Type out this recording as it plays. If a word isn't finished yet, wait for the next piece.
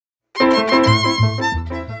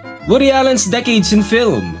Woody Allen's Decades in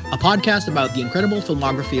Film. A podcast about the incredible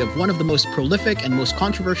filmography of one of the most prolific and most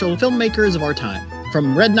controversial filmmakers of our time.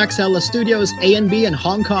 From Red Naxella Studios, A&B in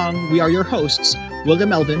Hong Kong, we are your hosts,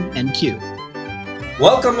 William Elvin and Q.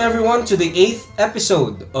 Welcome everyone to the 8th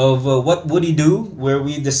episode of What Would He Do, where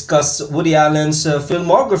we discuss Woody Allen's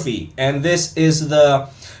filmography. And this is the,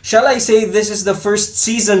 shall I say, this is the first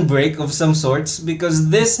season break of some sorts, because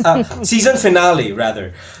this, season finale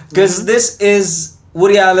rather, because this is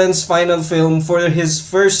Woody Allen's final film for his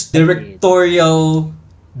first directorial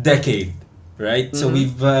decade, right? So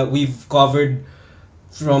we've covered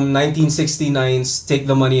from 1969's Take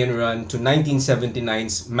the Money and Run to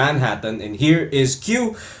 1979's Manhattan, and here is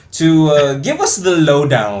Q to give us the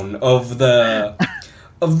lowdown of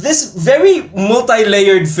this very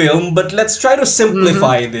multi-layered film. But let's try to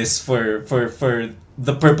simplify this for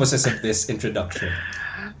the purposes of this introduction.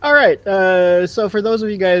 All right. So for those of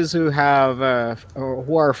you guys who have or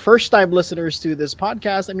who are first-time listeners to this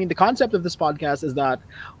podcast, I mean, the concept of this podcast is that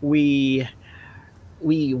we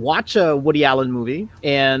watch a Woody Allen movie,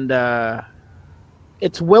 and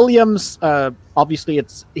it's William's. Obviously,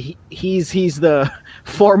 he's the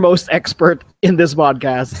foremost expert in this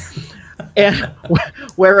podcast, and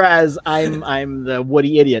whereas I'm the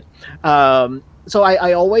Woody idiot. So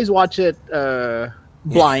I always watch it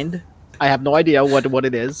blind. I have no idea what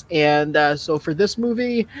it is. And so for this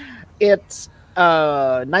movie, it's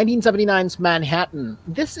 1979's Manhattan.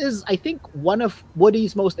 This is, I think, one of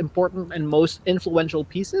Woody's most important and most influential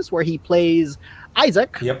pieces, where he plays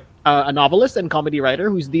Isaac, a novelist and comedy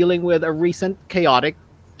writer who's dealing with a recent chaotic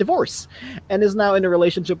divorce and is now in a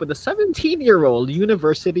relationship with a 17-year-old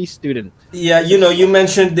university student. Yeah, you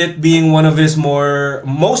mentioned it being one of his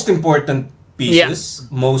most important pieces,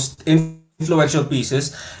 most influential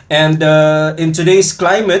pieces, and in today's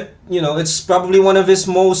climate, it's probably one of his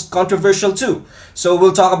most controversial too. So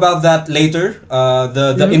we'll talk about that later,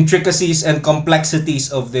 the intricacies and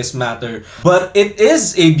complexities of this matter. But it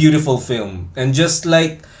is a beautiful film, and just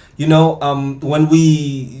like when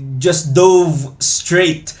we just dove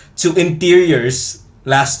straight to interiors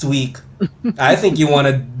last week, I think you want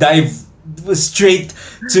to dive straight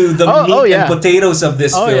to the meat and potatoes of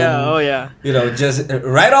this film. Just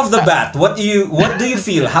right off the bat, what do you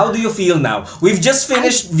feel? How do you feel now? We've just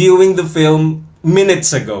finished viewing the film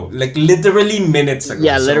minutes ago, like literally minutes ago.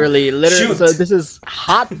 Yeah, literally. Shoot. So this is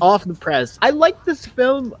hot off the press. I like this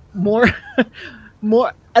film more.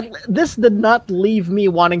 This did not leave me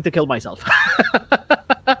wanting to kill myself.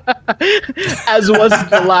 As was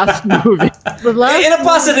the last movie. In a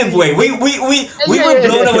positive way. We were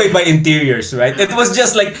blown away by interiors, right? It was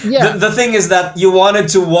just like the thing is that you wanted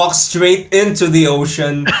to walk straight into the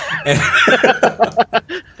ocean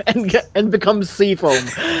and become sea foam.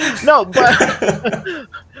 No,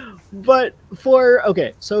 but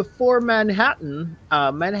for Manhattan,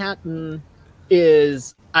 Manhattan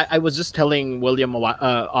is. I was just telling William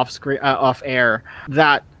off air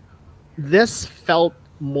that this felt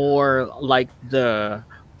more like the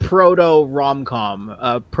proto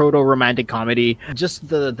rom-com, proto romantic comedy. Just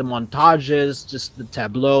the montages, just the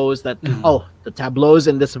tableaus the tableaus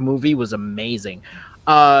in this movie was amazing.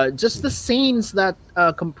 Just the scenes that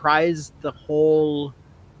comprised the whole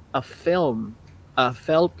film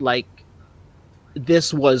felt like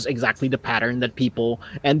this was exactly the pattern that people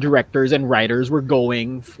and directors and writers were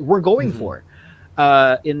going for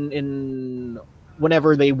in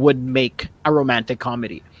whenever they would make a romantic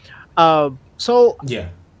comedy. So yeah,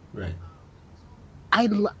 right. I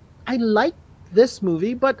like this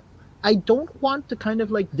movie, but I don't want to kind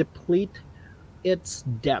of like deplete its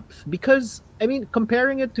depth, because I mean,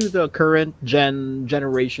 comparing it to the current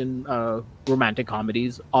generation romantic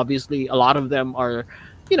comedies, obviously a lot of them are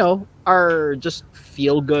just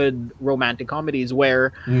feel-good romantic comedies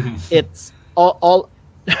where it's all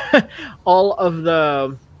all of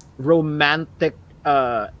the romantic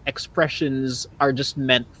expressions are just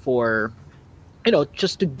meant for,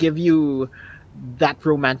 just to give you that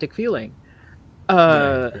romantic feeling.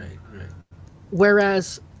 Right.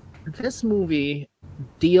 Whereas this movie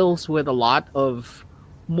deals with a lot of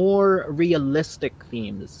more realistic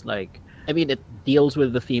themes. Like, I mean, it deals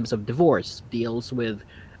with the themes of divorce, deals with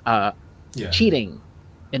cheating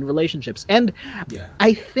in relationships. And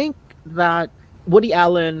I think that Woody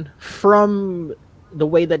Allen, from the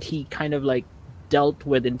way that he kind of like dealt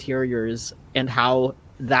with interiors and how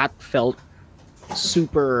that felt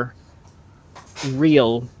super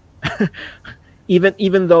real,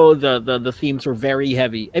 even though the themes were very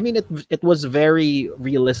heavy. I mean, it was very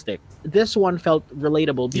realistic. This one felt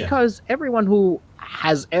relatable because everyone who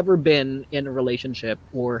has ever been in a relationship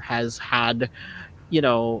or has had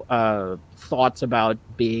thoughts about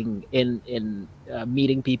being in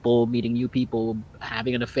meeting people, meeting new people,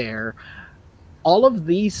 having an affair. All of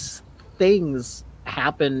these things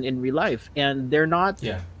happen in real life, and they're not.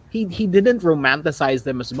 Yeah. He didn't romanticize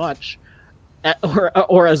them as much,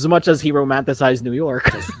 or as much as he romanticized New York.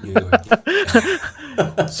 New York.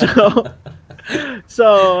 so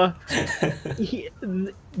so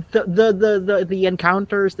the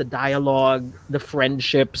encounters, the dialogue, the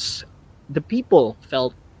friendships, the people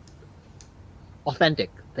felt authentic.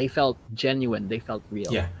 They felt genuine. They felt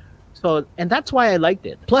real. Yeah. So, and that's why I liked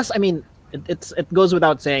it. Plus, I mean, it goes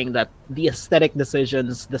without saying that the aesthetic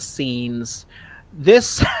decisions, the scenes,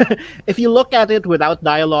 this, if you look at it without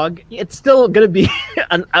dialogue, it's still gonna be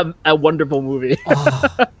a wonderful movie.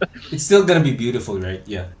 It's still gonna be beautiful, right?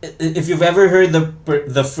 Yeah. If you've ever heard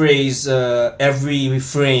the phrase "every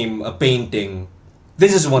frame a painting,"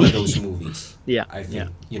 this is one of those movies. Yeah, I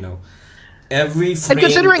think yeah. Every frame. And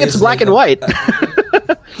considering it's is black like and white.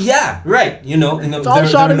 Yeah, right. It's all there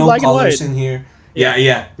shot are in no black and colors white. in here.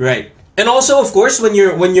 Yeah, right. And also, of course, when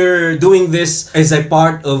you're doing this as a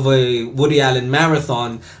part of a Woody Allen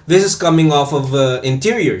marathon, this is coming off of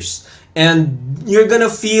Interiors, and you're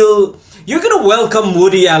gonna welcome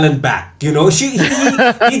Woody Allen back. He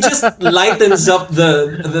just lightens up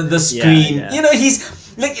the screen. Yeah. He's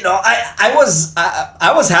like, I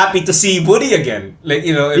was happy to see Woody again. Like,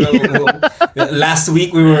 last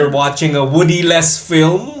week we were watching a Woody-less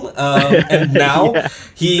film, and now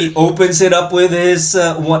he opens it up with his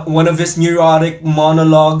one of his neurotic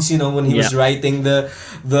monologues. When he was writing the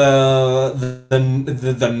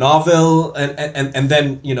novel, and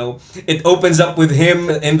then it opens up with him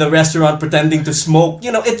in the restaurant pretending to smoke.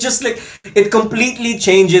 It just like it completely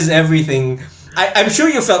changes everything. I'm sure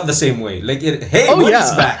you felt the same way. Like, hey,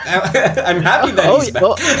 Woody's back. I'm happy that he's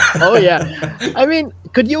back. Yeah. I mean,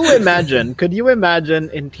 could you imagine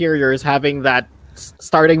Interiors having that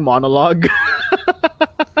starting monologue?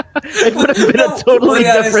 It would have been a totally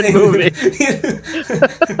different movie.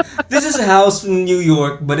 This is a house in New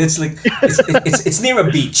York, but it's like it's near a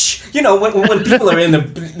beach. When people are in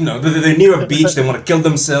they're near a beach, they want to kill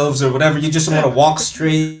themselves or whatever. You just want to walk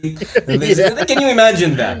straight. Can you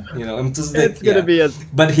imagine that? I'm just like, it's gonna be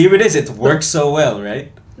But here it is. It works so well,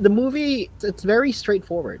 right? The movie, it's very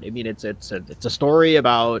straightforward. I mean, it's a story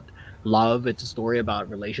about love. It's a story about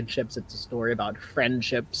relationships. It's a story about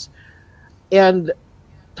friendships, and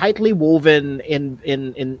tightly woven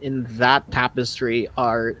in that tapestry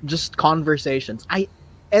are just conversations.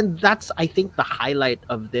 And that's, I think, the highlight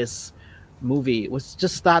of this movie was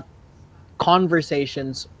just that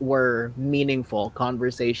conversations were meaningful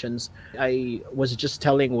conversations. I was just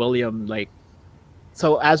telling William, like,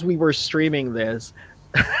 so as we were streaming this,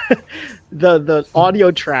 the audio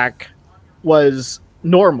track was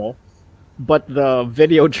normal, but the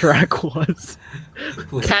video track was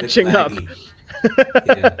catching up.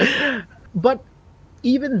 Yeah. But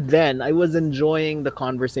even then, I was enjoying the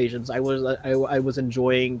conversations. I was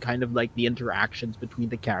enjoying kind of like the interactions between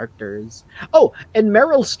the characters. Oh, and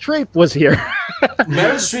Meryl Streep was here.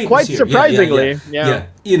 Meryl Streep quite is here. Surprisingly. Yeah.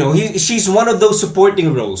 She's one of those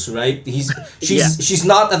supporting roles, right? She's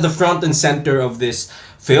not at the front and center of this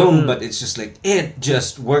film, but it's just like it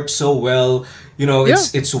just works so well.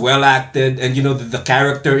 It's well acted, and the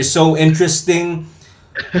character is so interesting.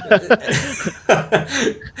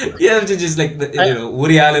 Just like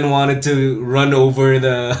Woody Allen wanted to run over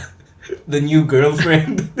the new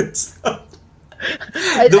girlfriend and stuff.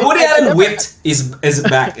 The Woody Allen wit is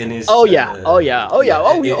back in his. Oh yeah,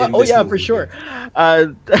 for sure.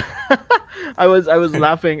 I was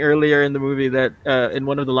laughing earlier in the movie that in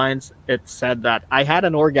one of the lines it said that I had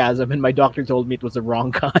an orgasm and my doctor told me it was the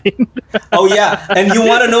wrong kind. Oh yeah, and you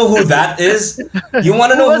want to know who that is? You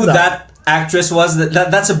want to know who that actress was?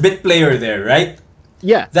 That's a bit player there, right?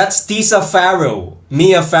 Yeah. That's Tisa Farrow,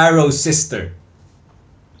 Mia Farrow's sister.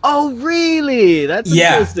 Oh really? That's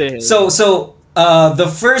interesting. So the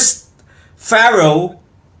first Farrow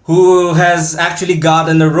who has actually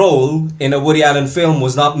gotten a role in a Woody Allen film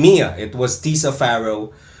was not Mia. It was Tisa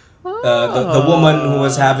Farrow, the woman who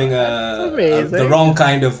was having the wrong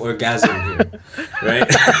kind of orgasm here, right?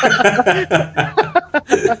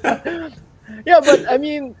 Yeah, but I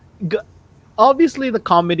mean, obviously the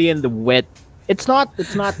comedy and the wit, it's not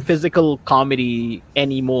physical comedy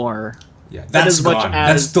anymore. Yeah, that's gone.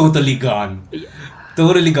 That's totally gone.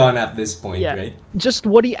 Totally gone at this point, right? Just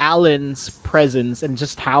Woody Allen's presence and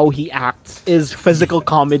just how he acts is physical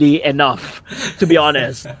comedy enough, to be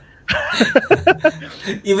honest.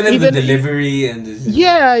 Even in the delivery and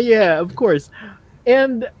yeah, of course.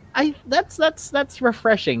 And that's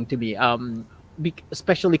refreshing to me.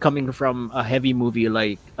 especially coming from a heavy movie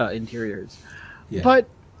like Interiors. Yeah. But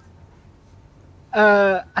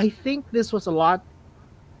I think this was a lot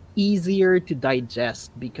easier to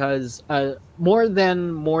digest because more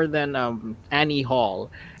than Annie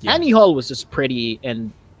Hall. Yeah. Annie Hall was just pretty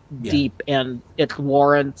and Yeah. deep, and it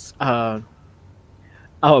warrants a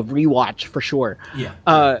rewatch for sure.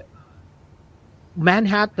 Yeah.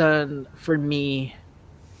 Manhattan for me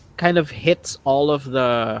kind of hits all of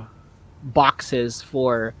the boxes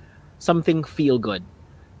for something feel good.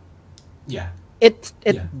 Yeah. It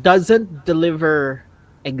Yeah. doesn't deliver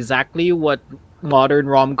exactly what modern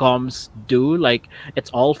rom-coms do. Like, it's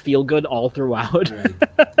all feel good all throughout. Right.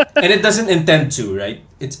 And it doesn't intend to, right?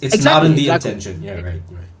 It's not Exactly, in the exactly. intention. Yeah, right,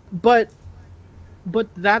 right. But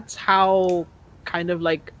that's how kind of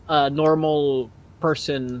like a normal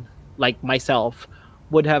person like myself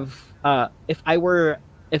would have if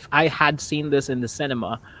I had seen this in the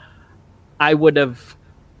cinema, I would have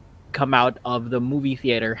come out of the movie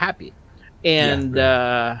theater happy. And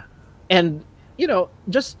Yeah, right. and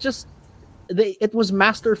just it was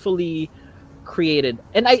masterfully created.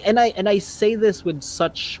 And I say this with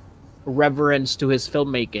such reverence to his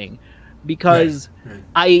filmmaking, because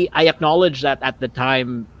Right. I acknowledge that at the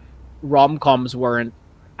time rom-coms weren't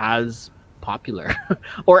as popular.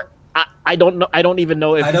 Or I don't know, I don't even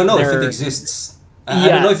know if I don't know if it they're exists. I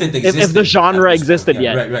don't know if it if existed. the at genre this point. existed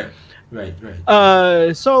Yeah, yet.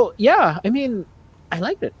 Right. So yeah, I mean, I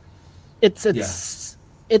liked it. It's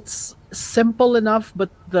simple enough, but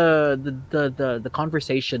the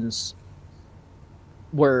conversations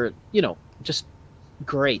were, just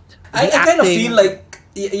great. The I kind of acting, feel like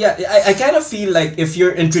I kind of feel like if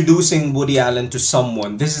you're introducing Woody Allen to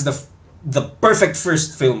someone, this is the perfect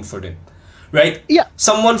first film for them, right? yeah,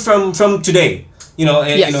 Someone from today, and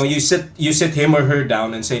yes, you sit him or her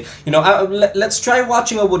down and say, let's try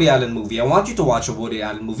watching a Woody Allen movie. I want you to watch a Woody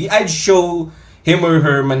Allen movie. I'd show him or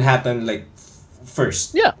her Manhattan like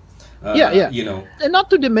first. yeah, yeah. You know. And not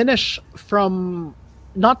to diminish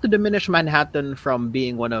Manhattan from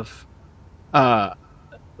uh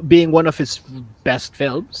being one of his best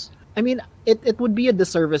films. I mean, it would be a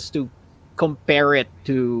disservice to compare it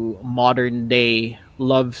to modern day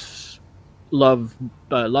love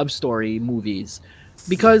story movies,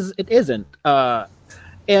 because it isn't.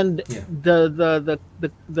 And Yeah. the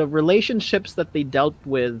relationships that they dealt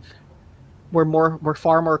with were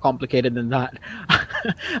far more complicated than that.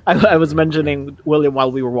 I was mentioning William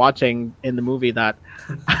while we were watching in the movie that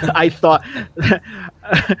I thought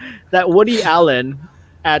that Woody Allen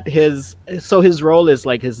at his role is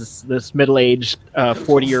like this middle-aged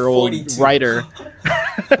 40-year-old 42. writer. I'm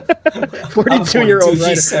 42-year-old 42,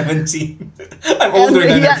 writer. she's 17. I'm older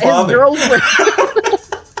than her His father. girlfriend.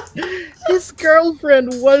 His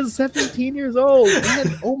girlfriend was 17 years old.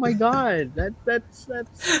 And, oh my god, that's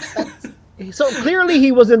so clearly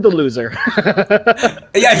he wasn't the loser.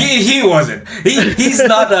 Yeah, he wasn't. He's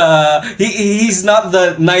not he's not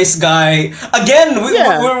the nice guy. Again,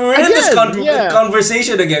 we're in this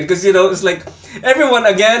conversation again, because it's like everyone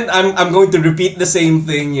again. I'm going to repeat the same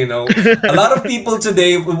thing. A lot of people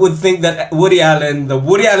today would think that the Woody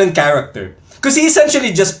Allen character, because he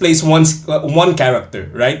essentially just plays one character,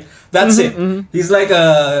 right? That's it. Mm-hmm. He's like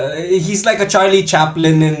a Charlie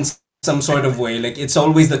Chaplin in some sort of way. Like, it's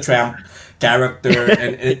always the tramp character,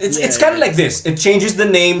 and it's kind of like this. It changes the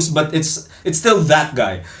names, but it's still that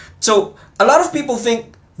guy. So a lot of people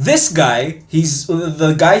think this guy, he's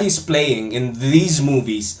the guy he's playing in these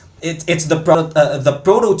movies. It's the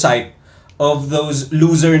prototype of those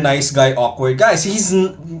loser, nice guy, awkward guys. He's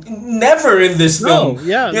never in this film.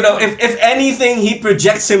 If anything, he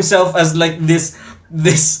projects himself as like this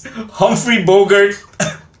Humphrey Bogart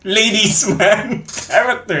ladies man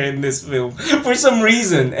character in this film for some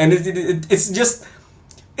reason, and it's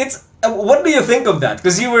what do you think of that?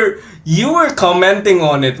 Because you were commenting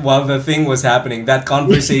on it while the thing was happening, that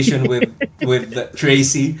conversation with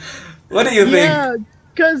Tracy. What do you think? Yeah,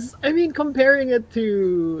 because I mean, comparing it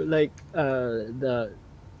to like I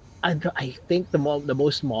think the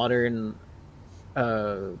most modern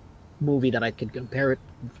movie that I could compare it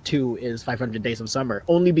to is 500 Days of Summer,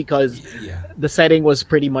 only because the setting was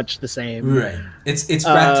pretty much the same. Right. It's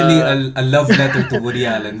practically a love letter to Woody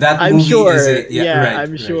Allen. That I'm movie sure. is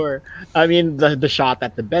I'm sure. I mean, the shot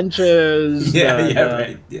at the benches.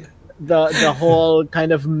 Right. Yeah. The whole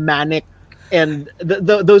kind of manic, and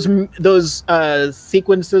those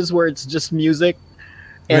sequences where it's just music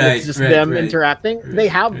and it's just them interacting. They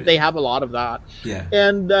have a lot of that. Yeah.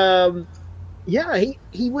 And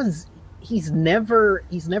he's never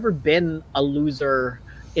been a loser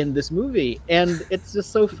in this movie, and it's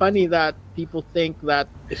just so funny that people think that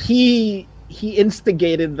he he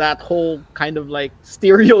instigated that whole kind of like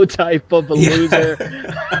stereotype of a loser.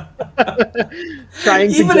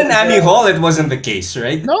 Trying to Even get in Annie Hall, it wasn't the case,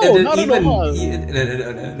 right? No, not at all.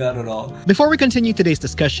 Not at all. Before we continue today's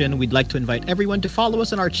discussion, we'd like to invite everyone to follow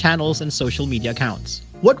us on our channels and social media accounts.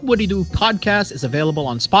 What Would He Do podcast is available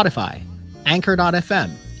on Spotify,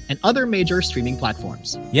 Anchor.fm, and other major streaming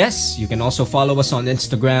platforms. Yes, you can also follow us on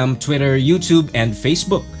Instagram, Twitter, YouTube, and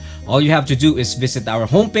Facebook. All you have to do is visit our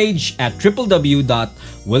homepage at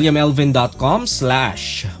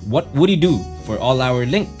www.williamelvin.com/whatwouldydoo for all our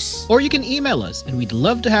links. Or you can email us, and we'd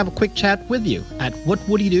love to have a quick chat with you at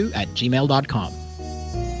whatwouldydoo@gmail.com.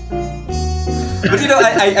 But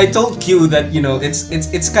I told Q that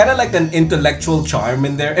it's kind of like an intellectual charm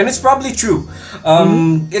in there, and it's probably true.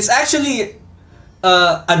 It's actually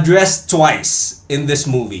addressed twice in this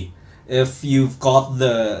movie. If you've caught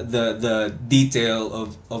the detail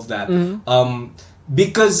of that,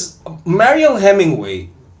 because Mariel Hemingway,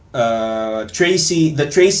 the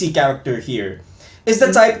Tracy character here, is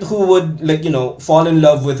the type who would fall in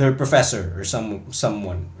love with her professor or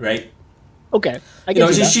someone, right? Okay, I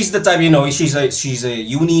guess she's the type. She's a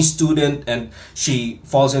uni student, and she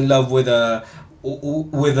falls in love with a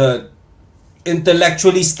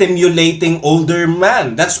intellectually stimulating older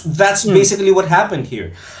man. That's basically what happened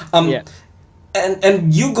here. And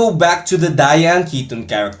you go back to the Diane Keaton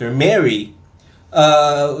character, Mary,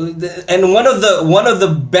 and one of the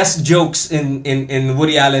best jokes in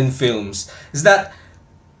Woody Allen films is that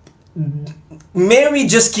Mary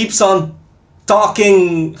just keeps on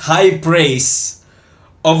talking high praise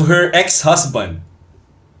of her ex-husband,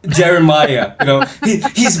 Jeremiah.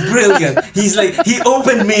 He's brilliant. He's like, he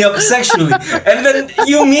opened me up sexually. And then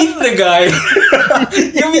you meet the guy.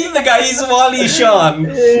 He's Wally Shawn.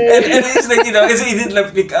 And he's like, he's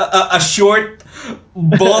like a short,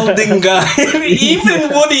 balding guy. Even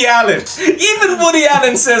Woody Allen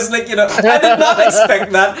says, I did not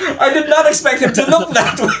expect that. I did not expect him to look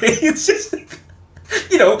that way. It's just like,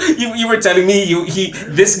 you were telling me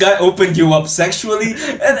this guy opened you up sexually,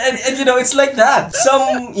 and it's like that.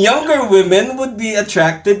 Some younger women would be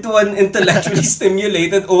attracted to an intellectually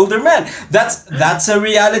stimulated older man. That's a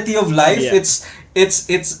reality of life. Yeah.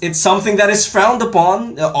 It's something that is frowned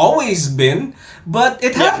upon, always been, but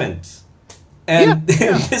it happened. And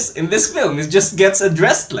in this film, it just gets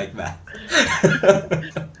addressed like that.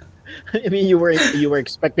 I mean, you were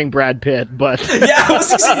expecting Brad Pitt, but yeah, I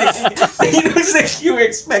was like you were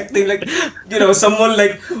expecting someone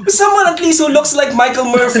at least who looks like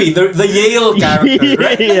Michael Murphy, the Yale character,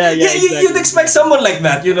 right? Exactly. You'd expect someone like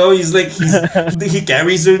that. He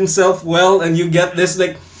carries himself well, and you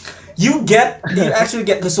actually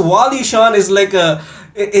get this. Wally Shawn is like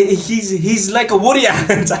he's like a Woody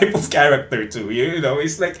Allen type of character too.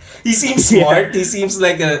 He's like, he seems smart. He seems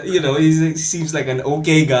like he seems like an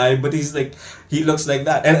okay guy, but he looks like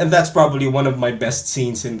that, and that's probably one of my best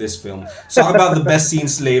scenes in this film. Talk about the best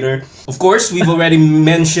scenes later. Of course, we've already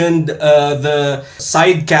mentioned the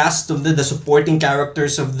side cast of the supporting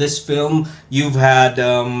characters of this film. You've had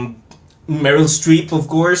Meryl Streep, of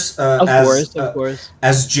course,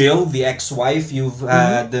 as Jill, the ex-wife. You've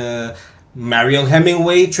had Mariel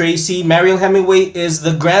Hemingway, Tracy. Mariel Hemingway is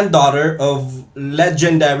the granddaughter of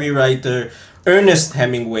legendary writer Ernest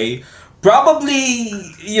Hemingway. Probably,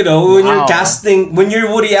 when you're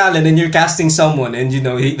Woody Allen and you're casting someone, and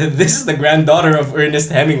this is the granddaughter of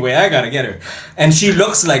Ernest Hemingway, I gotta get her. And she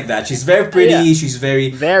looks like that. She's very pretty. Yeah. She's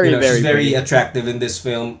very very attractive in this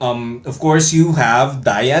film. Of course, you have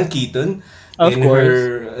Diane Keaton.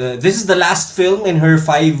 This is the last film in her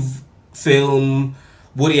 5-film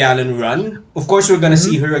Woody Allen run. Of course, we're gonna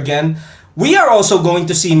see her again. We are also going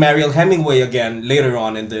to see Mariel Hemingway again later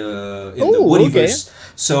on in the Woodyverse. Okay.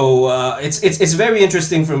 So it's very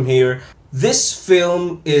interesting from here. This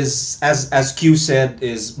film is, as Q said,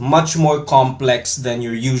 is much more complex than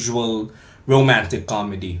your usual romantic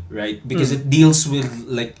comedy, right? Because it deals with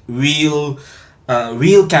real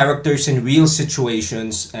characters in real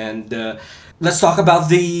situations, and let's talk about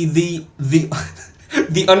the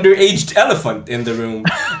the underaged elephant in the room.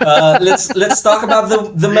 Let's talk about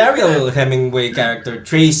the Mariel Hemingway character,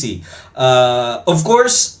 Tracy. Of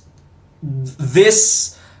course,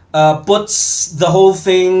 this puts the whole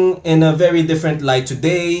thing in a very different light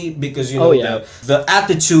today, because the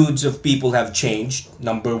attitudes of people have changed.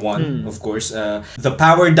 Number one, of course, the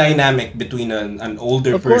power dynamic between an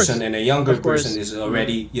older person and a younger person is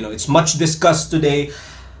already it's much discussed today.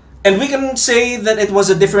 And we can say that it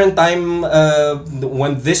was a different time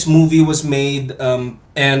when this movie was made.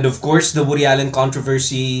 And of course, the Woody Allen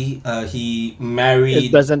controversy. He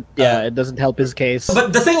married. It doesn't help his case.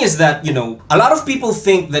 But the thing is that, you know, a lot of people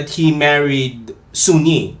think that he married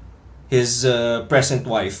Soon-Yi, his present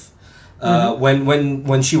wife,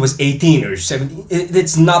 when she was 18 or 17.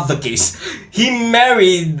 It's not the case. He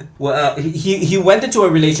married. He went into a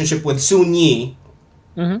relationship with Soon-Yi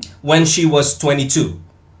when she was 22.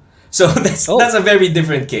 So that's a very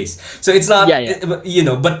different case. So it's not, you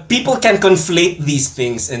know, but people can conflate these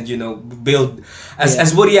things and, you know, build,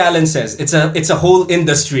 as Woody Allen says, it's a whole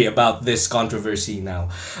industry about this controversy now.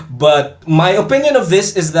 But my opinion of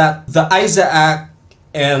this is that the Isaac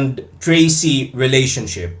and Tracy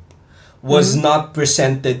relationship was not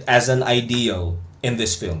presented as an ideal in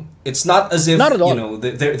this film. It's not as if, you know,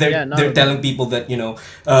 they're telling people that, you know,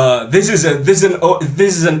 this is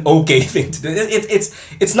an okay thing to do.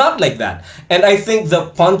 It's not like that. And I think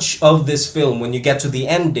the punch of this film, when you get to the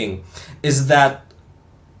ending, is that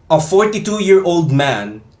a 42-year-old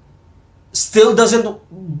man still doesn't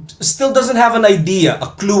have an idea, a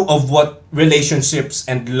clue of what relationships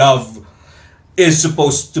and love is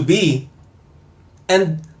supposed to be.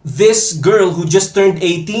 And this girl who just turned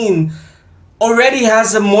 18 already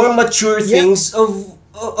has a more mature things of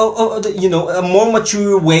you know, a more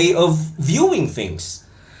mature way of viewing things,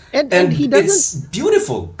 and he doesn't. It's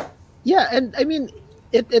beautiful. Yeah, and I mean,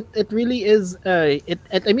 it really is. I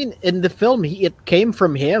mean, in the film, it came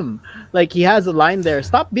from him. Like, he has a line there: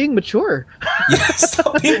 "Stop being mature." Yeah,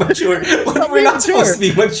 stop being mature. But we're not supposed to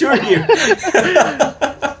be mature here.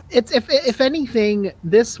 It's if anything,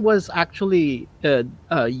 this was actually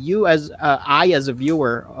you as I as a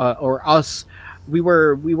viewer or us, we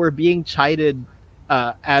were being chided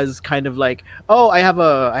as kind of like, oh, I have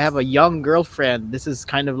a young girlfriend. This is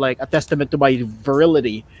kind of like a testament to my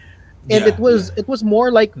virility, and it was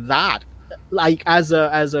more like that, like as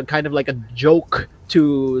a kind of like a joke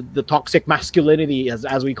to the toxic masculinity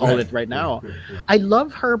as we call it right now. Right. I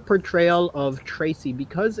love her portrayal of Tracy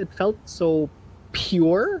because it felt so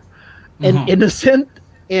pure and innocent,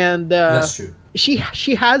 and that's true.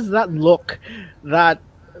 She has that look, that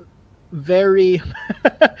very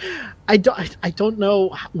I don't know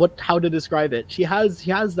how to describe it. She has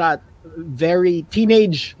that very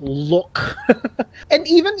teenage look. And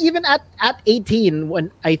even at 18,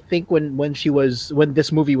 when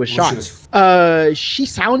this movie was shot, she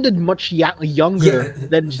sounded much younger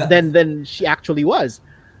than she actually was.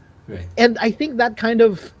 Right. And I think that kind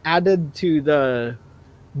of added to the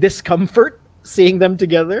discomfort seeing them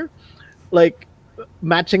together, like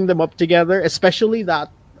matching them up together, especially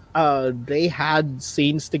that they had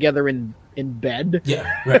scenes together in bed. Yeah,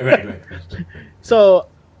 right. So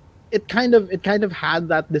it kind of had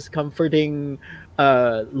that discomforting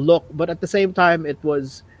look, but at the same time, it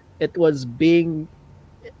wasn't being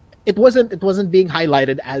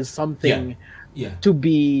highlighted as something to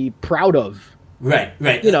be proud of. Right.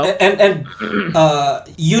 You know, and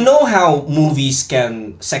you know how movies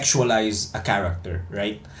can sexualize a character,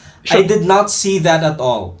 right? Sure. I did not see that at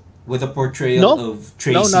all with the portrayal of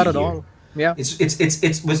Tracy. No, not at here. all. Yeah,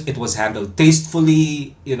 it was handled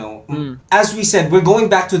tastefully. You know, as we said, we're going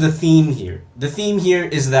back to the theme here. The theme here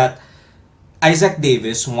is that Isaac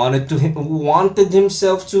Davis wanted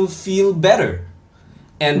himself to feel better.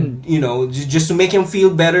 And you know, just to make him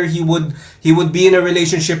feel better, he would be in a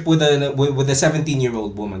relationship with a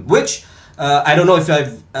 17-year-old woman. Which I don't know if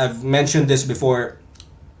I've mentioned this before.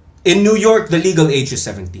 In New York, the legal age is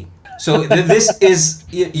 17. So this is,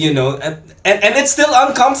 you know, and it's still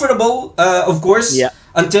uncomfortable, of course. Yeah.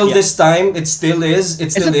 Until this time, it still is.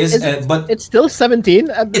 But it's still 17.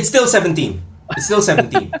 It's still 17. It's still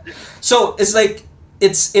 17. So it's like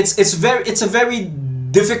it's a very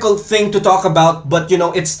difficult thing to talk about, but you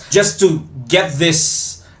know, it's just to get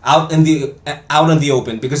this out in the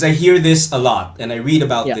open, because I hear this a lot and I read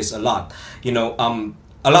about this a lot. You know,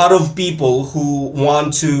 a lot of people who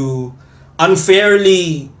want to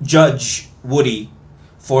unfairly judge Woody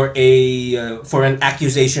for an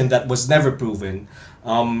accusation that was never proven,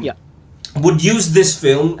 would use this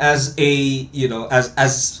film as a, you know,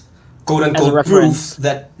 as quote unquote proof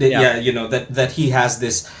that you know, that he has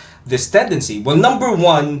this tendency. Well, number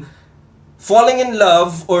one, falling in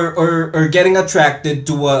love or getting attracted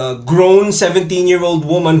to a grown 17-year-old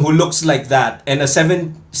woman who looks like that and a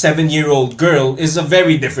 7-year-old girl is a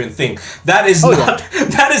very different thing. That is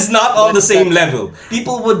that is not on the same level.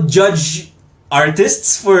 People would judge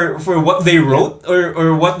artists for what they wrote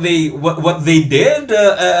or what they did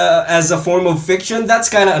as a form of fiction. That's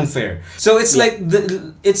kind of unfair. So it's like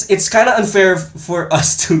it's kind of unfair for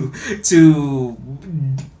us to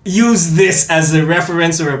use this as a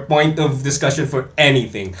reference or a point of discussion for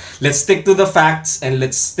anything. Let's stick to the facts and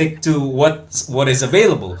let's stick to what is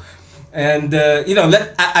available. And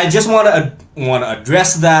I just want to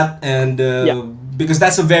address that, and because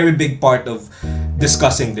that's a very big part of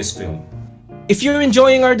discussing this film. If you're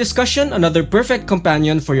enjoying our discussion, another perfect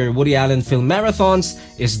companion for your Woody Allen film marathons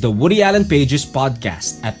is the Woody Allen Pages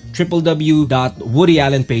podcast at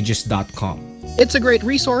www.woodyallenpages.com. It's a great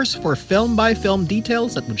resource for film-by-film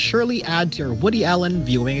details that would surely add to your Woody Allen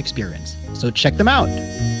viewing experience. So check them out.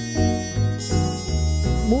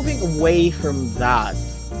 Moving away from that,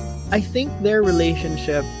 I think their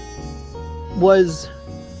relationship was...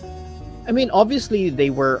 I mean, obviously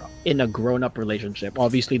they were in a grown-up relationship.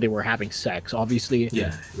 Obviously they were having sex. Obviously,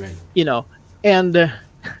 yeah, right. And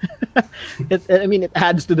it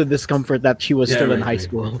adds to the discomfort that she was still in high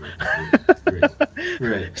school.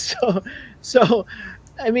 Right. So,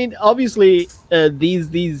 I mean, obviously,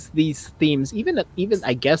 these themes, even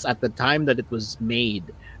I guess at the time that it was made,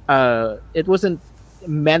 it wasn't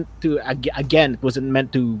meant to. Again, it wasn't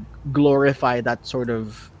meant to glorify that sort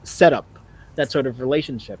of setup, that sort of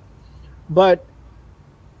relationship. But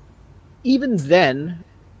even then,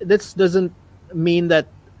 this doesn't mean that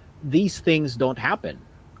these things don't happen.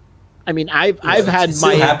 I mean, I've had it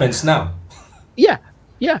still happens now. Yeah.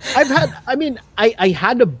 I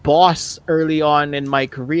had a boss early on in my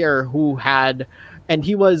career and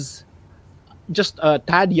he was just a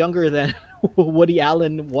tad younger than Woody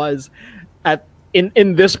Allen was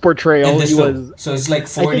in this portrayal. So it's like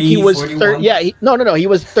 40, I think he was 41? He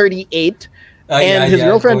was 38. And his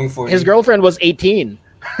girlfriend was 18.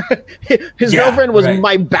 His girlfriend was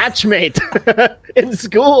my batchmate in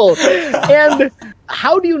school. And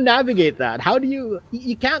how do you navigate that? How do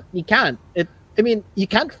you can't. You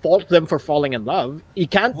can't fault them for falling in love. You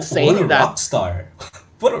can't say what a that. Rock star.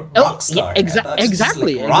 What a rock star.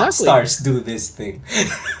 Exactly. Rock stars do this thing.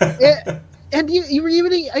 And you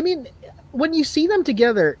really, when you see them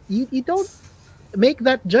together, you don't make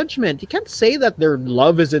that judgment. You can't say that their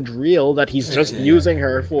love isn't real, that he's just using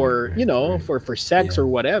her for for sex or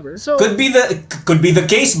whatever. So could be the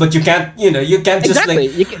case, but you can't just you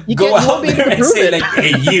go can't out there and say like,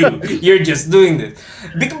 hey, you're just doing this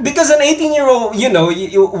because an 18-year-old,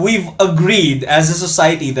 we've agreed as a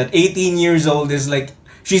society that 18 years old is like,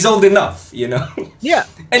 she's old enough, Yeah.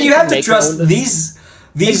 And you have to trust these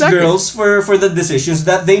girls for the decisions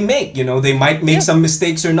that they make. They might make some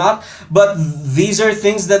mistakes or not, but these are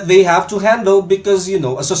things that they have to handle because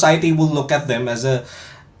a society will look at them as a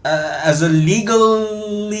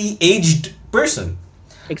legally aged person.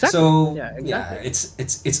 Exactly. So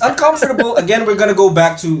it's uncomfortable. Again, we're gonna go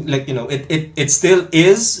back to it still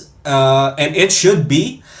is and it should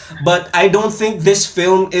be, but I don't think this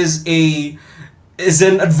film is an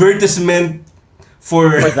advertisement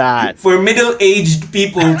for middle-aged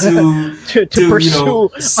people to pursue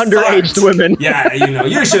underage women. Yeah,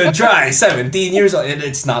 you should try 17 years old.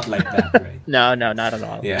 It's not like that, right? No, not at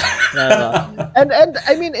all. Yeah. Not at all. And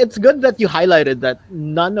I mean, it's good that you highlighted that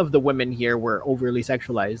none of the women here were overly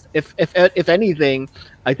sexualized. If anything,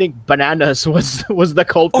 I think Bananas was the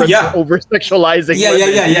culprit for over-sexualizing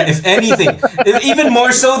women. Yeah. If anything, even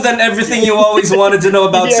more so than everything you always wanted to know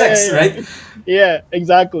about sex, right? Yeah,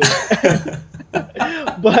 exactly.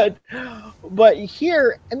 but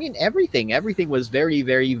here, everything was very,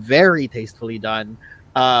 very, very tastefully done.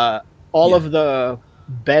 All of the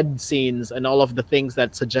bed scenes and all of the things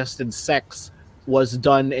that suggested sex was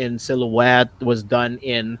done in silhouette, was done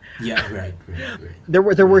in right. There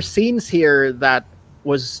were scenes here that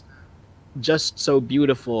was just so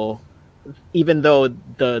beautiful, even though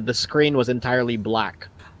the screen was entirely black.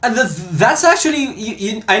 And that's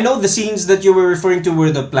actually, I know the scenes that you were referring to were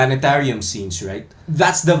the planetarium scenes, right?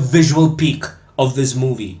 That's the visual peak of this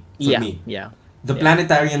movie for me. Yeah. The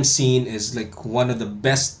planetarium scene is like one of the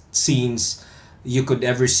best scenes you could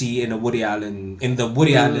ever see in the Woody Allen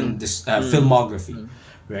filmography,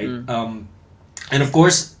 right? And of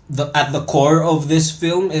course, at the core of this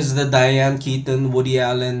film is the Diane Keaton Woody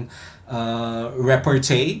Allen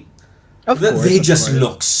repartee. They just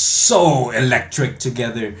look so electric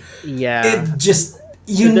together. Yeah. It just,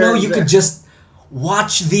 you could just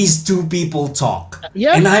watch these two people talk.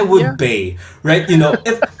 Yeah. And I would pay, right?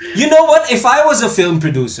 If I was a film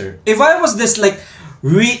producer, if I was this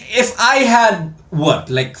if I had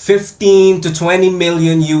 15 to 20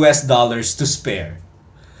 million US dollars to spare,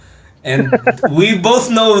 and we both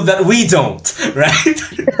know that we don't, right?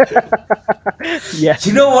 Yes.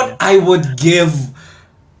 You know what? I would give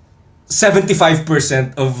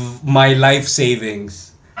 75% of my life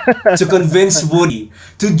savings to convince Woody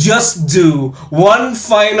to just do one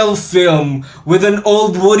final film with an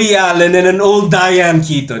old Woody Allen and an old Diane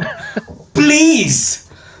Keaton. Please,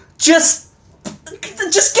 just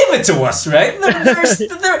give it to us, right?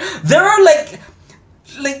 There are like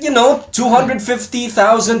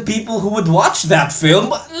 250,000 people who would watch that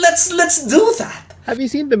film. Let's do that. Have you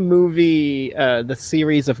seen the movie, the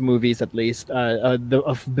series of movies at least,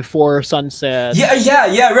 of Before Sunset?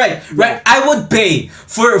 Yeah, right. I would pay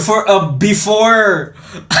for a before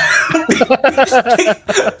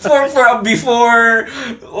for a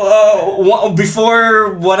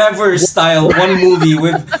before whatever style one movie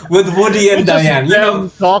with Woody and Diane.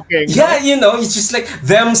 Talking. Yeah, it's just like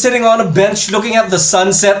them sitting on a bench looking at the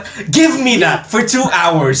sunset. Give me that for 2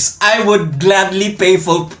 hours. I would gladly pay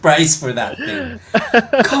full price for that thing.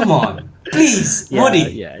 Come on, please,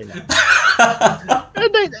 Woody. Yeah.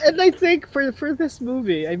 and I think for this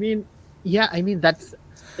movie, that's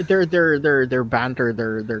their banter,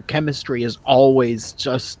 their chemistry is always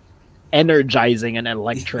just energizing and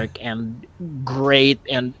electric and great,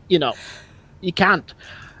 and you can't.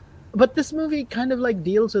 But this movie kind of like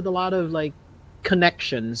deals with a lot of like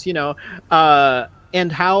connections,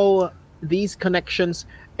 and how these connections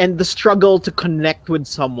and the struggle to connect with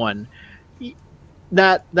someone.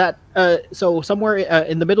 So somewhere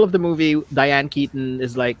in the middle of the movie, Diane Keaton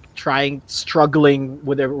is like struggling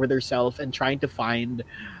with herself and trying to find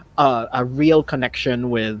a real connection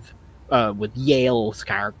with Yale's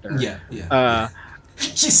character. Yeah.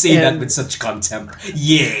 You say that with such contempt.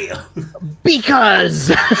 Yale.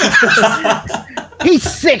 Because he's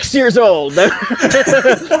 6 years old.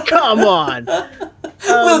 Come on.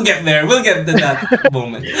 We'll get there. We'll get to that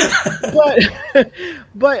moment.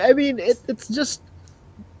 But I mean, it's just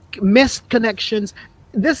missed connections.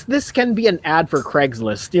 This can be an ad for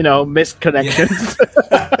Craigslist, missed connections.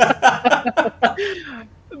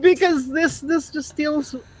 Because this just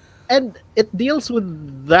deals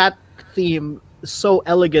with that theme so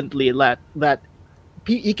elegantly that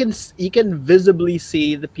you can visibly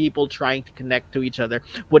see the people trying to connect to each other.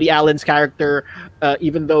 Woody Allen's character,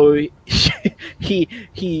 even though he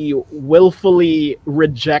willfully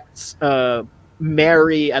rejects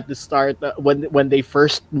Mary at the start, when they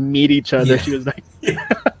first meet each other, she was like,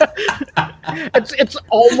 it's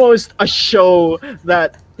almost a show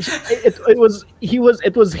that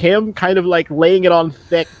it was him kind of like laying it on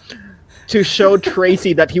thick to show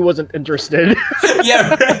Tracy that he wasn't interested.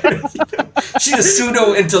 Yeah, right. She's a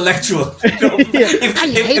pseudo-intellectual.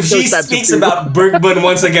 If she speaks about Bergman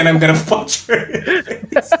once again, I'm gonna punch her.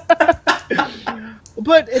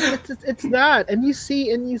 But it's that, and you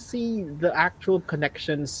see the actual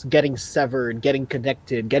connections getting severed, getting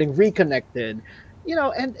connected, getting reconnected,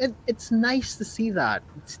 and it's nice to see that.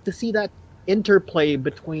 Interplay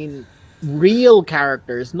between real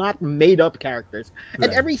characters, not made up characters,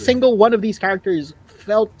 and every single one of these characters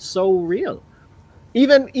felt so real,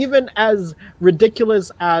 even as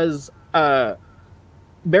ridiculous as Meryl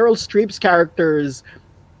Streep's characters,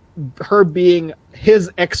 her being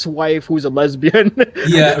his ex-wife who's a lesbian.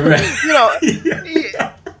 Yeah, right.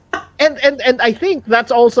 And I think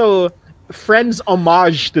that's also Friends'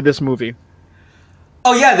 homage to this movie.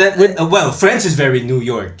 Oh yeah, Friends is very New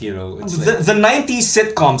York, The 90s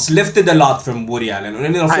sitcoms lifted a lot from Woody Allen,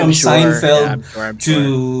 from Seinfeld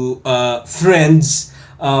to Friends.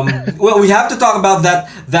 We have to talk about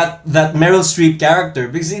that Meryl Streep character,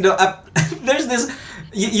 because there's this.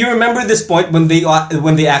 You remember this point when they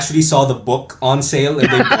actually saw the book on sale and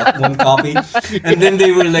they bought one copy, and then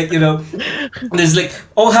they were like, there's like,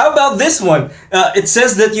 oh, how about this one? It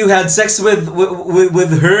says that you had sex with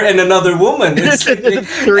her and another woman. It's like,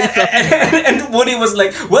 and Woody was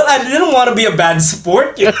like, well, I didn't want to be a bad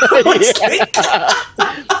sport.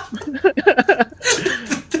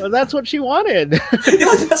 Well, that's what she wanted.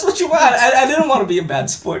 That's what you want. I didn't want to be a bad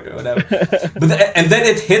sport or whatever. And then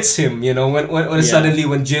it hits him, when suddenly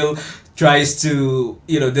when Jill tries to,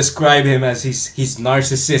 describe him as he's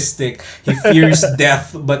narcissistic, he fears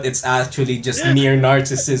death, but it's actually just mere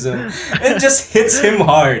narcissism. It just hits him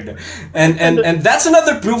hard. And that's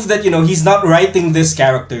another proof that, he's not writing this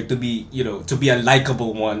character to be a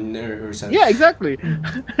likable one or something. Yeah, exactly.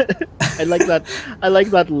 I like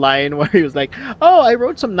that line where he was like, "Oh, I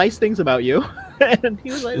wrote some nice things about you." And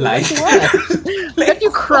he was like what? That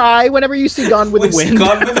you cry whenever you see Gone with the Wind.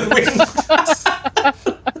 Gone with the Wind.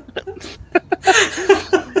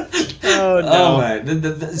 Oh no! Oh man,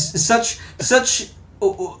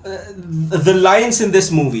 the lines in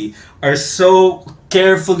this movie are so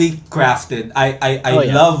carefully crafted.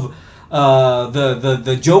 I love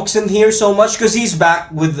the jokes in here so much because he's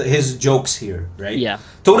back with his jokes here, right? Yeah.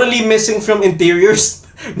 Totally missing from interiors,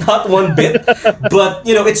 not one bit. But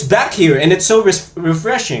it's back here, and it's so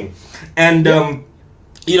refreshing. And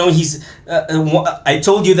he's. I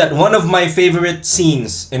told you that one of my favorite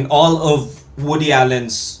scenes in all of Woody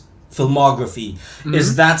Allen's filmography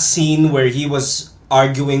is that scene where he was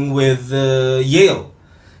arguing with Yale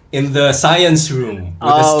in the science room with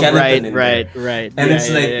the skeleton in there. Right. And it's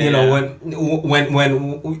when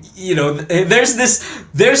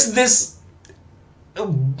there's this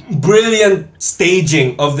brilliant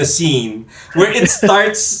staging of the scene where it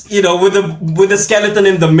starts with the skeleton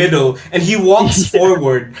in the middle and he walks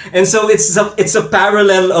forward, and so it's a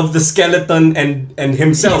parallel of the skeleton and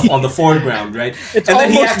himself on the foreground, right? It's and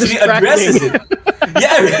then he actually distracting. addresses it.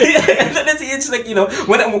 Yeah, right? And then it's like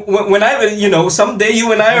when I someday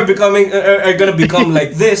you and I are gonna become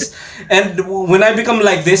like this, and when I become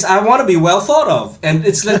like this, I want to be well thought of, and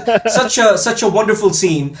it's like such a wonderful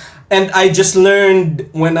scene. And I just learned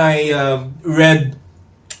when I read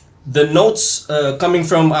the notes coming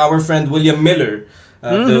from our friend William Miller,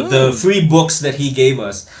 the free books that he gave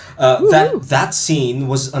us. That scene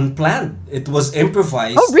was unplanned. It was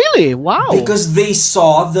improvised. Oh, really? Wow. Because they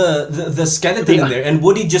saw the skeleton in there, and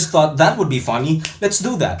Woody just thought that would be funny. Let's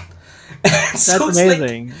do that. So That's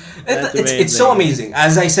amazing. It's so amazing.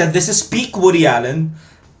 As I said, this is peak Woody Allen.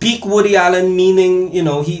 Peak Woody Allen, meaning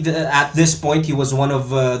he at this point he was one of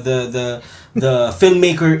the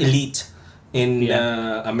filmmaker elite in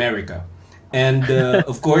America, and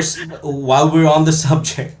of course, while we're on the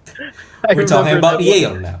subject, we're talking about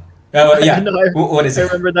Yale now. What is it?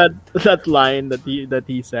 I remember that line that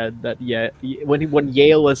he said that when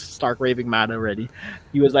Yale was stark raving mad already,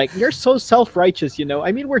 he was like, "You're so self-righteous,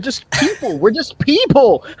 I mean, we're just people. We're just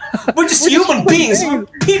people. We're just human beings. We're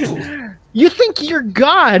people. You think you're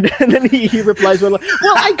God?" And then he replies, "Well,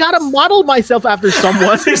 I gotta model myself after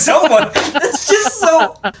someone." After someone. It's just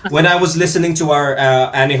so. When I was listening to our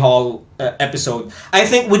Annie Hall episode, I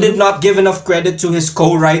think we did not give enough credit to his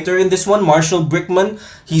co-writer in this one, Marshall Brickman.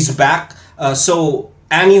 He's back. So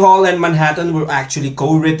Annie Hall and Manhattan were actually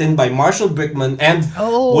co-written by Marshall Brickman and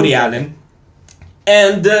Woody Allen.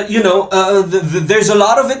 And there's a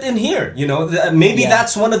lot of it in here. Maybe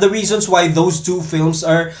that's one of the reasons why those two films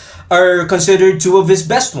are considered two of his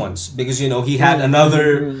best ones, because he had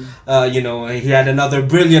another he had another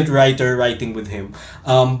brilliant writer writing with him.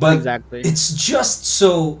 But exactly. It's just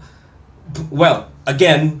so well.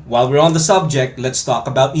 Again, while we're on the subject, let's talk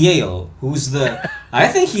about Yale, who's I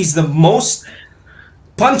think he's the most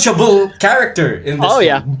punchable character in this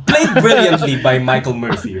film. Played brilliantly by Michael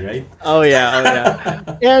Murphy, right? Oh yeah.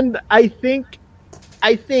 And I think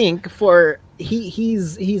for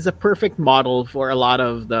he's a perfect model for a lot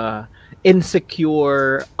of the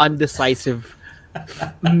insecure, undecisive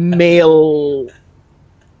male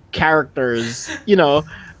characters,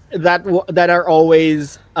 that are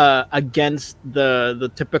always against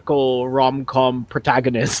the typical rom-com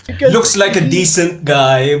protagonist. Looks like a decent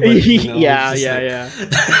guy, but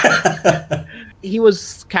he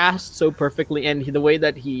was cast so perfectly, and the way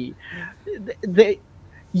that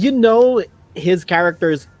his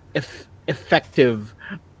character's effective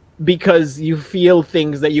because you feel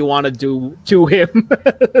things that you want to do to him.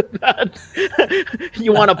 That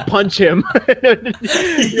you want to punch him.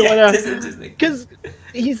 Because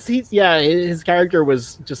his character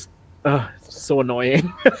was just so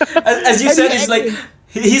annoying. As you said,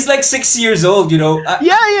 he's like 6 years old,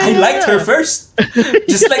 I liked her first.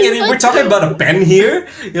 Just like we're talking about a pen here.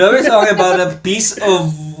 We're talking about a piece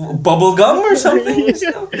of bubble gum or something.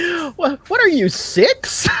 What are you,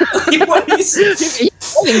 6? What are you, 6?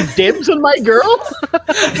 Calling dibs on my girl?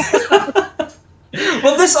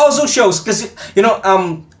 Well, this also shows because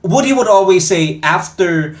Woody would always say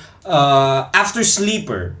after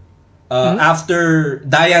Sleeper, after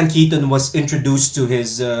Diane Keaton was introduced to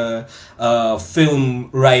his film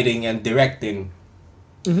writing and directing,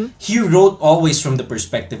 he wrote always from the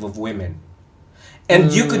perspective of women,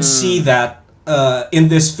 and you could see that in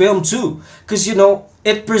this film too, because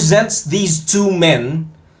it presents these two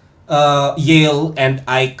men, Yale and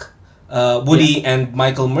Ike, Woody and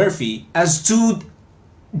Michael Murphy, as two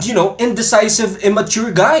indecisive,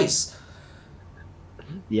 immature guys.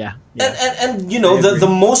 And the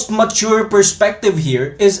most mature perspective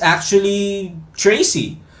here is actually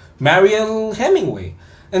Tracy, Mariel Hemingway.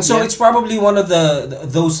 And so it's probably one of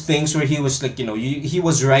those things where he was like, he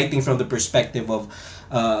was writing from the perspective of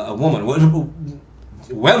a woman.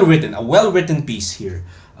 A well-written piece here.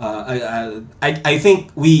 I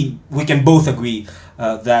think we can both agree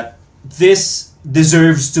that this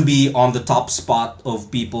deserves to be on the top spot of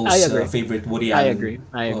people's I agree. favorite Woody I Allen agree.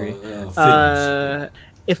 I agree. films.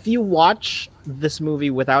 If you watch this movie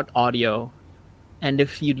without audio, and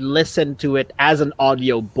if you listen to it as an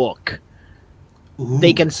audio book,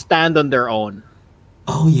 they Ooh. can stand on their own.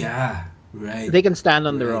 Oh yeah, right. They can stand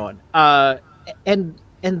on their Right. own.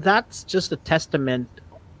 And that's just a testament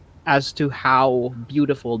as to how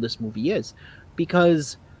beautiful this movie is,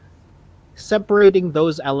 because separating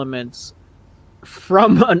those elements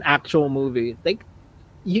from an actual movie, like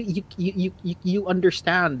you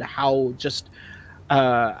understand how just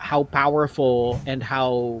how powerful and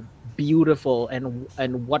how beautiful and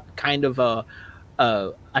what kind of a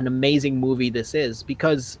an amazing movie this is,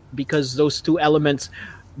 because those two elements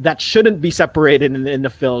that shouldn't be separated in the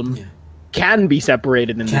film Yeah. can be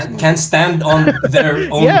separated in this movie. Can stand on their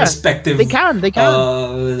own Yeah, respective they can.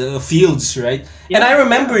 fields, right? Yeah. And I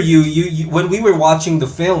remember you when we were watching the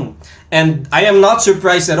film, and I am not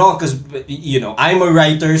surprised at all because I'm a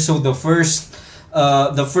writer, so the first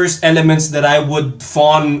elements that I would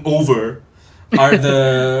fawn over are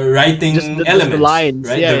the writing Just elements, the lines.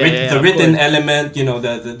 right? Yeah, The of written course. element,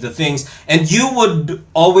 the things, and you would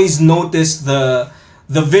always notice the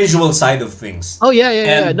visual side of things. Oh yeah.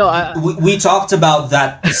 And No, we talked about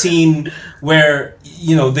that scene where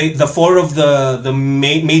the four of the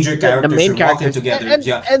major the characters main are walking characters. together. And,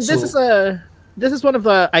 Yeah, and so, this is one of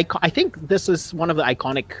the I think this is one of the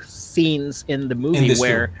iconic scenes in the in movie this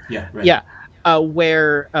where film. Yeah, right.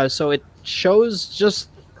 where so it shows just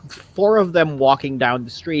four of them walking down the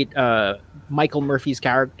street. Michael Murphy's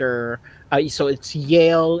character. So it's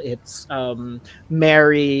Yale, it's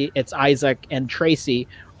Mary, it's Isaac, and Tracy,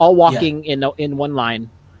 all walking in one line,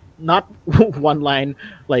 not one line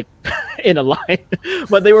like in a line,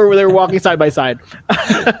 but they were walking side by side.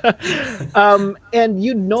 And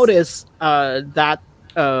you notice that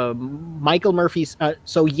Michael Murphy's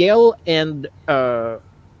so Yale and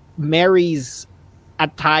Mary's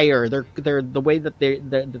attire, their the way that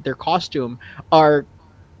their costume are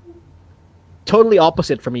totally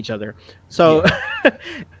opposite from each other. So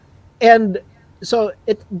and so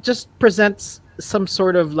it just presents some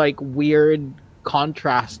sort of like weird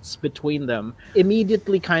contrasts between them.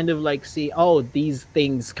 Immediately kind of like see, oh, these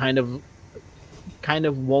things kind of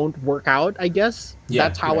won't work out, I guess. Yeah,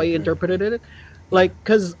 That's how right, I right, interpreted it. Like,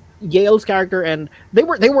 because Yale's character and they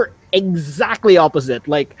were exactly opposite.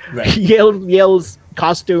 Like Right. Yale's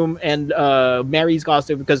costume and Mary's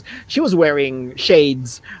costume, because she was wearing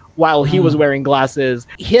shades while he was wearing glasses.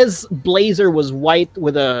 His blazer was white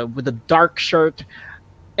with a dark shirt,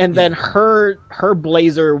 and then her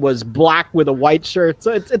blazer was black with a white shirt.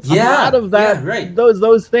 So it's a lot of that, right.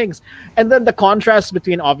 those things. And then the contrast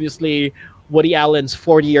between obviously Woody Allen's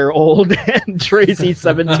 40-year-old and Tracy's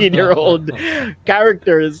 17-year-old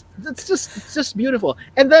characters. It's just beautiful.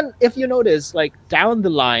 And then if you notice, like down the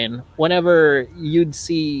line, whenever you'd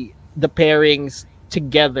see the pairings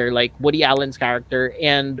together, like Woody Allen's character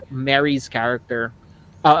and Mary's character,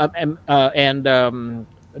 and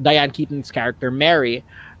Diane Keaton's character, Mary,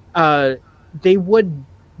 they would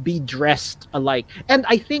be dressed alike. And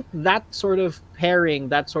I think that sort of pairing,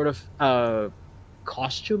 that sort of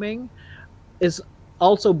costuming is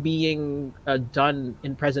also being done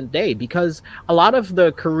in present day, because a lot of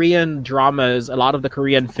the Korean dramas, a lot of the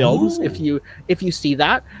Korean films, Ooh. if you see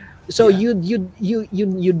that, so Yeah.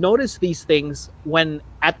 you notice these things when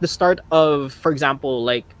at the start of, for example,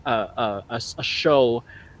 like a show.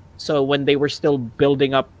 So when they were still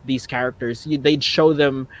building up these characters, they'd show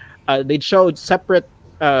them, they'd show separate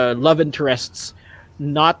love interests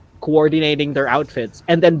not coordinating their outfits,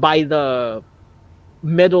 and then by the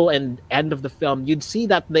middle and end of the film, you'd see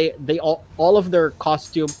that they all of their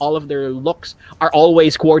costume, all of their looks are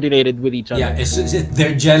always coordinated with each other. Yeah,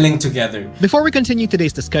 they're gelling together. Before we continue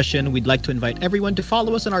today's discussion, we'd like to invite everyone to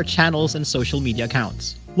follow us on our channels and social media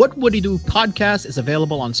accounts. What Would You Do podcast is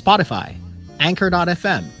available on Spotify,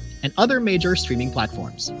 Anchor.fm, and other major streaming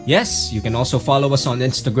platforms. Yes, you can also follow us on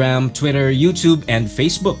Instagram, Twitter, YouTube, and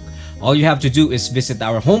Facebook. All you have to do is visit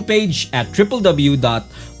our homepage at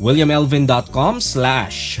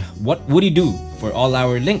www.williamelvin.com/whatwouldydoo for all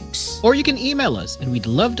our links. Or you can email us, and we'd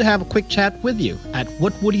love to have a quick chat with you at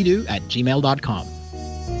whatwouldydoo@gmail.com.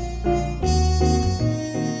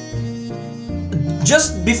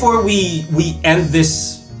 Just before we end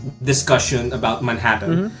this discussion about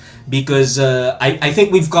Manhattan, because I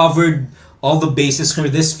think we've covered all the bases for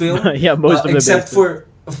this film. Yeah, most of the except bases.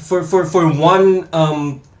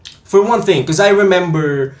 for one thing, because I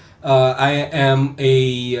remember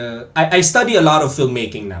I study a lot of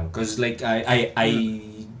filmmaking now, because like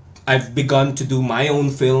I I've begun to do my own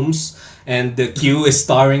films, and the Q is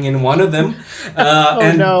starring in one of them. Oh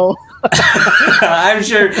And no. I'm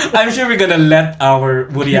sure we're gonna let our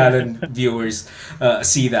Woody Allen viewers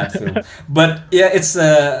see that film. But yeah, it's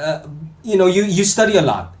you study a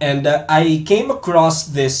lot, and I came across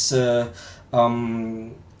this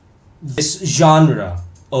genre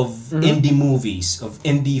of indie movies, of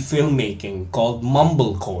indie filmmaking called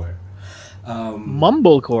mumblecore.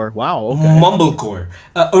 Mumblecore. Wow. Okay. Mumblecore.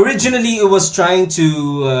 Originally, it was trying to.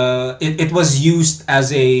 It was used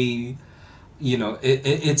as a,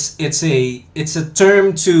 it's a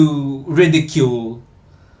term to ridicule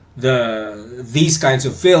these kinds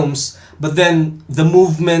of films. But then the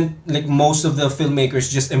movement, like most of the filmmakers,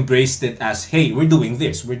 just embraced it as, hey, we're doing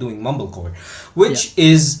this, we're doing mumblecore, which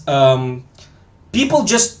is people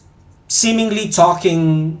just seemingly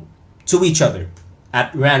talking to each other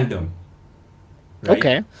at random. Right?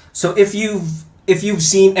 Okay. So if you've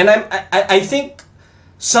seen, and I think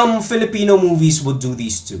some Filipino movies would do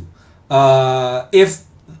these too. If,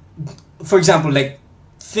 for example, like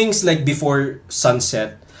things like Before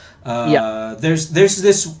Sunset, there's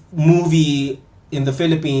this movie in the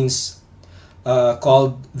Philippines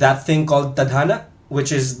called Tadhana,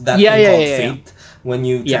 which is that Yeah, thing yeah, called yeah, yeah. Fate when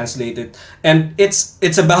you translate it, and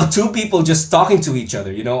it's about two people just talking to each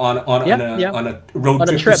other, on a road On a trip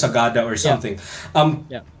to trip. Sagada or something. Um,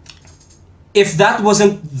 Yeah. if that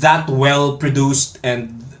wasn't that well produced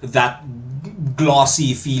and that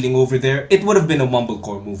glossy feeling over there, it would have been a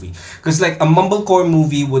mumblecore movie. Because like a mumblecore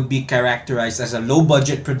movie would be characterized as a low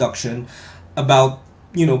budget production about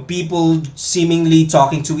people seemingly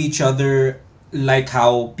talking to each other like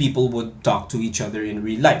how people would talk to each other in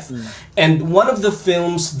real life. And one of the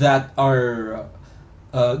films that are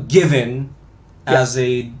given as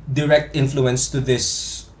a direct influence to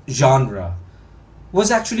this genre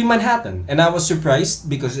was actually Manhattan, and I was surprised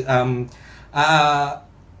because I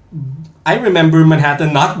remember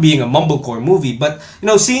Manhattan not being a mumblecore movie, but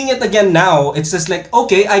seeing it again now, it's just like,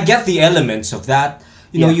 okay, I get the elements of that.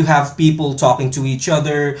 You have people talking to each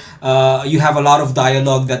other. You have a lot of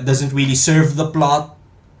dialogue that doesn't really serve the plot,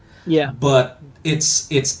 Yeah. but it's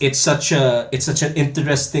such an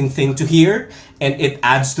interesting thing to hear, and it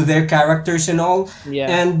adds to their characters and all.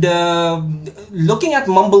 Yeah. And looking at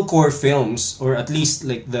mumblecore films, or at least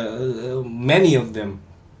like the many of them,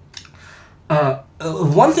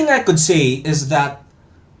 one thing I could say is that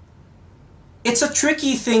it's a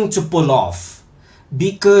tricky thing to pull off,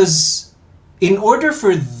 because in order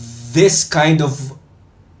for this kind of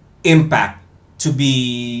impact to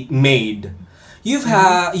be made, you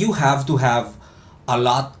have to have a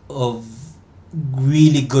lot of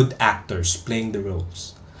really good actors playing the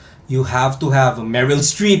roles. You have to have a Meryl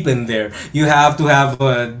Streep in there. You have to have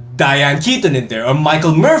Diane Keaton in there, or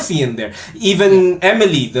Michael Murphy in there. Even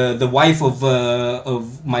Emily, the wife of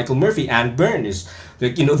Michael Murphy, Anne Byrne, is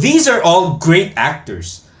like, these are all great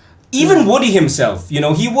actors. Even Woody himself,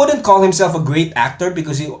 he wouldn't call himself a great actor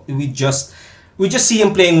because we just see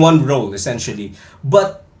him playing one role essentially.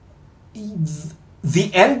 But the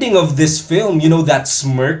ending of this film, that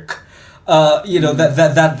smirk,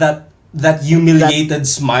 that humiliated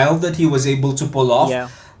smile that he was able to pull off. Yeah.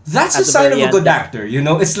 That's At a the sign of very a end, good yeah. actor,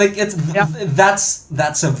 it's like Yeah.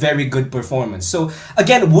 that's a very good performance. So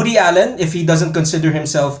again, Woody Allen, if he doesn't consider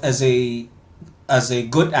himself as a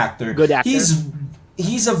good actor, Good actor.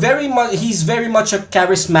 he's very much a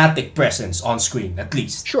charismatic presence on screen, at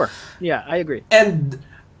least. Sure. Yeah, I agree. And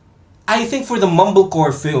I think for the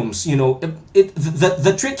mumblecore films,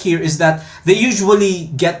 the trick here is that they usually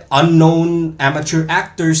get unknown amateur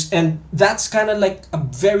actors, and that's kind of like a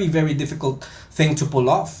very, very difficult thing to pull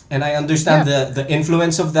off. And I understand the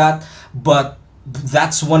influence of that, but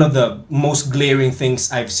that's one of the most glaring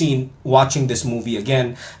things I've seen watching this movie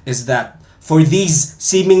again, is that for these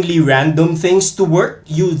seemingly random things to work,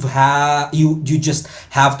 you just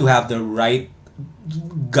have to have the right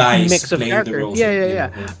guys Mix of playing the characters. roles. Yeah.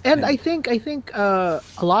 And I think a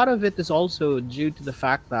lot of it is also due to the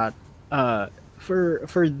fact that for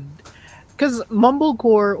because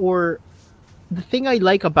mumblecore, or the thing I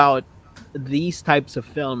like about these types of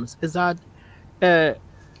films, is that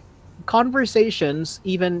conversations,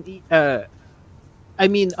 even I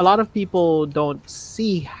mean, a lot of people don't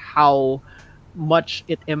see how much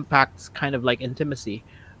it impacts kind of like intimacy.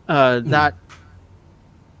 That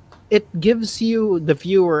it gives you, the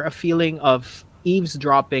viewer, a feeling of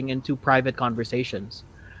eavesdropping into private conversations.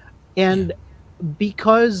 And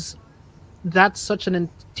because that's such an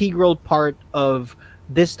integral part of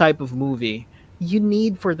this type of movie, you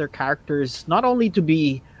need for their characters not only to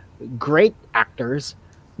be great actors,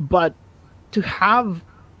 but to have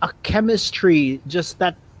a chemistry just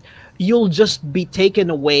that you'll just be taken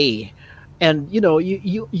away, and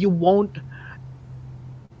you won't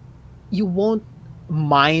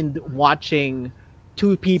mind watching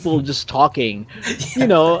two people just talking,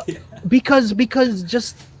 because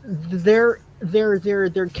just their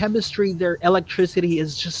chemistry, their electricity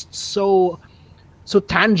is just so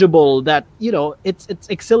tangible that it's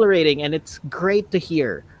exhilarating and it's great to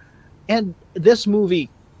hear. And this movie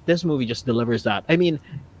just delivers that. I mean,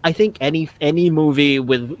 I think any movie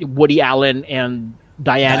with Woody Allen and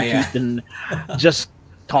Diane Keaton just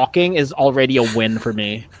talking is already a win for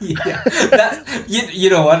me. Yeah, you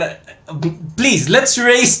know what? Please, let's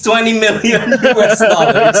raise $20 million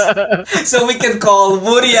so we can call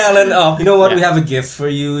Woody Allen up. You know what? We have a gift for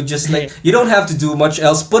you. Just like, you don't have to do much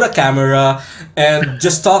else. Put a camera and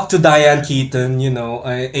just talk to Diane Keaton. A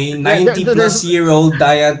 90-plus-year-old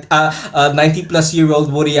Diane,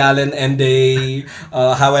 90-plus-year-old Woody Allen, and a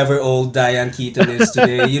however old Diane Keaton is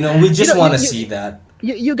today. We just want to see that.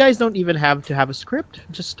 You guys don't even have to have a script.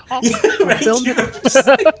 Just talk. Right? Film Just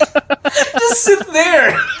sit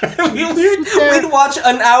there. We'd watch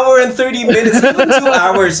an hour and 30 minutes, even 2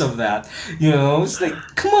 hours of that. It's like,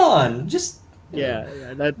 come on, just.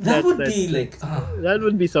 That would be like. That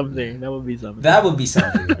would be something. That would be something. That would be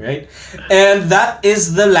something, right? And that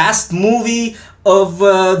is the last movie of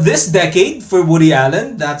this decade for Woody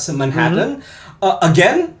Allen. That's Manhattan.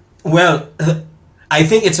 Again, well. I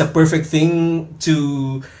think it's a perfect thing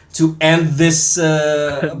to end this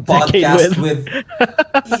podcast with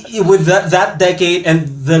that decade, and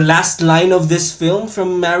the last line of this film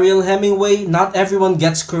from Mariel Hemingway: "Not everyone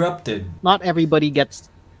gets corrupted." Not everybody gets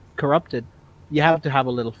corrupted. You have to have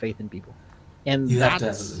a little faith in people, and you have to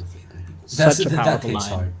have a little faith in people. Such a powerful line.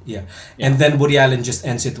 Hard. Yeah, and then Woody Allen just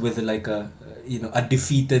ends it with like a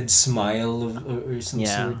defeated smile or some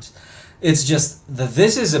sort. It's just that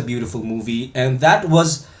this is a beautiful movie, and that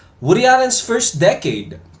was Woody Allen's first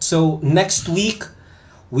decade. So next week,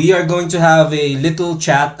 we are going to have a little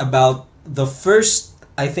chat about the first,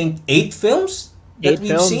 I think, 8 films that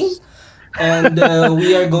we've seen. And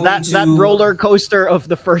we are going that roller coaster of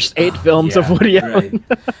the first 8 films of Woody Allen.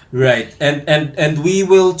 Right. And we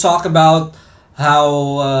will talk about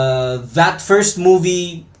how that first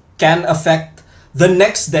movie can affect the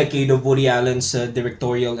next decade of Woody Allen's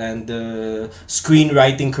directorial and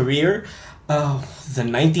screenwriting career. The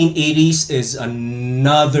 1980s is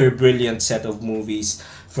another brilliant set of movies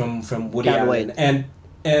from Woody Allen.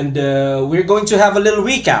 And we're going to have a little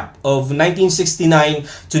recap of 1969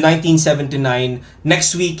 to 1979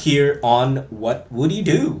 next week here on What Would You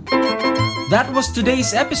Do? That was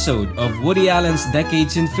today's episode of Woody Allen's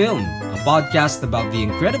Decades in Film, a podcast about the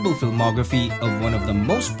incredible filmography of one of the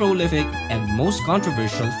most prolific and most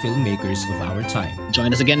controversial filmmakers of our time.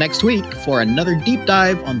 Join us again next week for another deep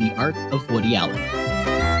dive on the art of Woody Allen.